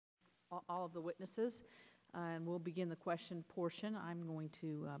all of the witnesses, and we'll begin the question portion. I'm going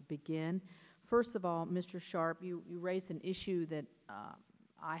to begin. First of all, Mr. Sharp, you raised an issue that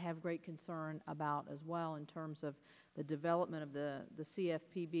I have great concern about as well in terms of the development of the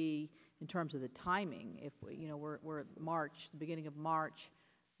CFPB in terms of the timing. If we're at March, the beginning of March,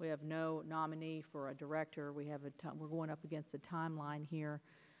 we have no nominee for a director. We're going up against a timeline here,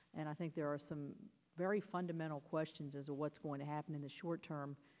 and I think there are some very fundamental questions as to what's going to happen in the short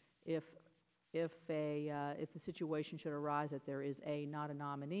term if the situation should arise that there is not a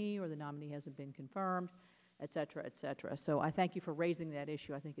nominee or the nominee hasn't been confirmed, et cetera, et cetera. So I thank you for raising that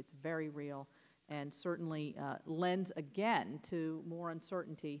issue. I think it's very real and certainly lends again to more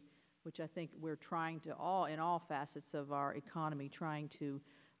uncertainty, which I think we're trying to in all facets of our economy, trying to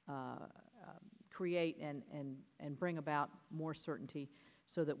create and bring about more certainty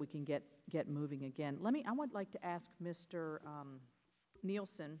so that we can get moving again. I would like to ask Mr.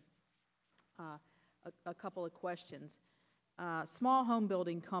 Nielsen a couple of questions. Small home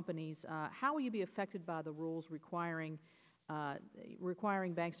building companies, how will you be affected by the rules requiring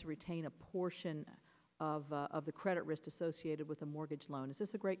banks to retain a portion of the credit risk associated with a mortgage loan? Is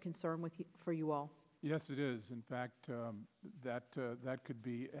this a great concern for you all? Yes, it is. In fact, that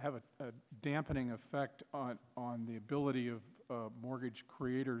could have a dampening effect on the ability of mortgage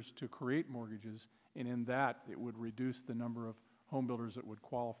creators to create mortgages, and in that it would reduce the number of home builders that would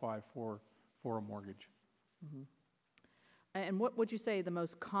qualify for a mortgage. Mm-hmm. And what would you say the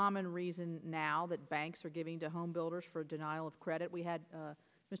most common reason now that banks are giving to home builders for denial of credit? We had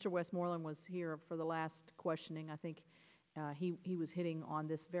Mr. Westmoreland was here for the last questioning. I think he was hitting on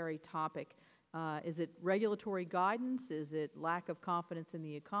this very topic. Is it regulatory guidance? Is it lack of confidence in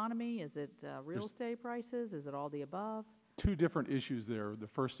the economy? Is it real estate prices? Is it all the above? Two different issues there. The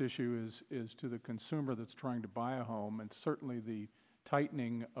first issue is to the consumer that's trying to buy a home, and certainly the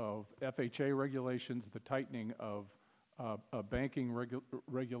tightening of FHA regulations, the tightening of banking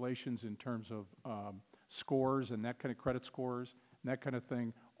regulations in terms of scores and that kind of credit scores and that kind of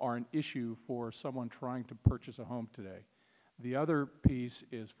thing are an issue for someone trying to purchase a home today. The other piece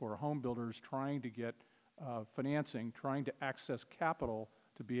is for home builders trying to get financing, trying to access capital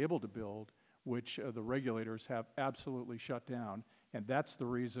to be able to build, which the regulators have absolutely shut down. And that's the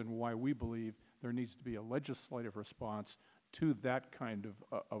reason why we believe there needs to be a legislative response to that kind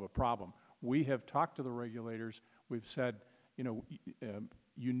of a problem. We have talked to the regulators. We've said,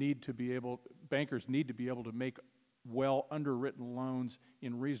 you need to be able, bankers need to be able to make well underwritten loans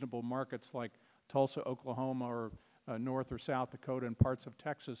in reasonable markets like Tulsa, Oklahoma, or North or South Dakota and parts of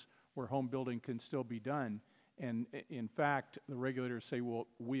Texas where home building can still be done. And in fact, the regulators say, well,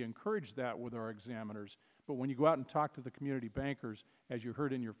 we encourage that with our examiners. But when you go out and talk to the community bankers, as you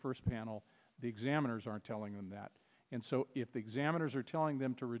heard in your first panel, the examiners aren't telling them that. And so if the examiners are telling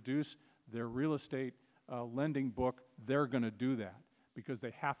them to reduce their real estate lending book, they're going to do that because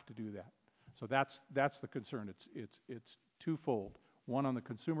they have to do that. So that's the concern. It's twofold, one on the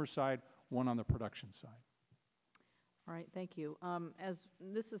consumer side, one on the production side. All right, thank you. As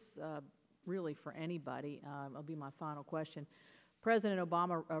this is really for anybody, it'll be my final question. President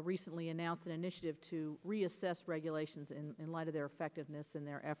Obama recently announced an initiative to reassess regulations in light of their effectiveness and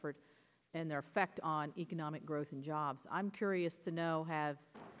their effect on economic growth and jobs. I'm curious to know,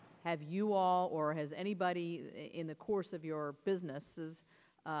 have you all or has anybody in the course of your businesses,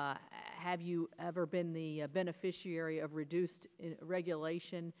 have you ever been the beneficiary of reduced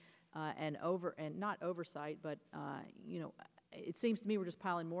regulation and not oversight, but it seems to me we're just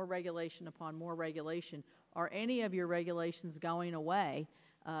piling more regulation upon more regulation. Are any of your regulations going away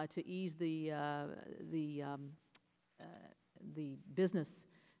to ease the business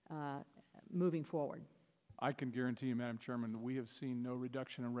moving forward? I can guarantee you, Madam Chairman, that we have seen no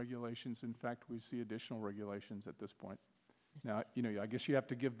reduction in regulations. In fact, we see additional regulations at this point. Now, I guess you have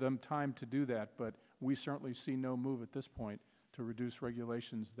to give them time to do that, but we certainly see no move at this point to reduce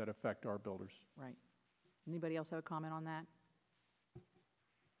regulations that affect our builders. Right. Anybody else have a comment on that?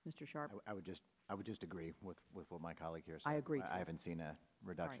 Mr. Sharp? I would just agree with what my colleague here said. I agree, too. I haven't seen a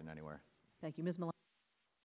reduction anywhere. Thank you. Ms. Malone?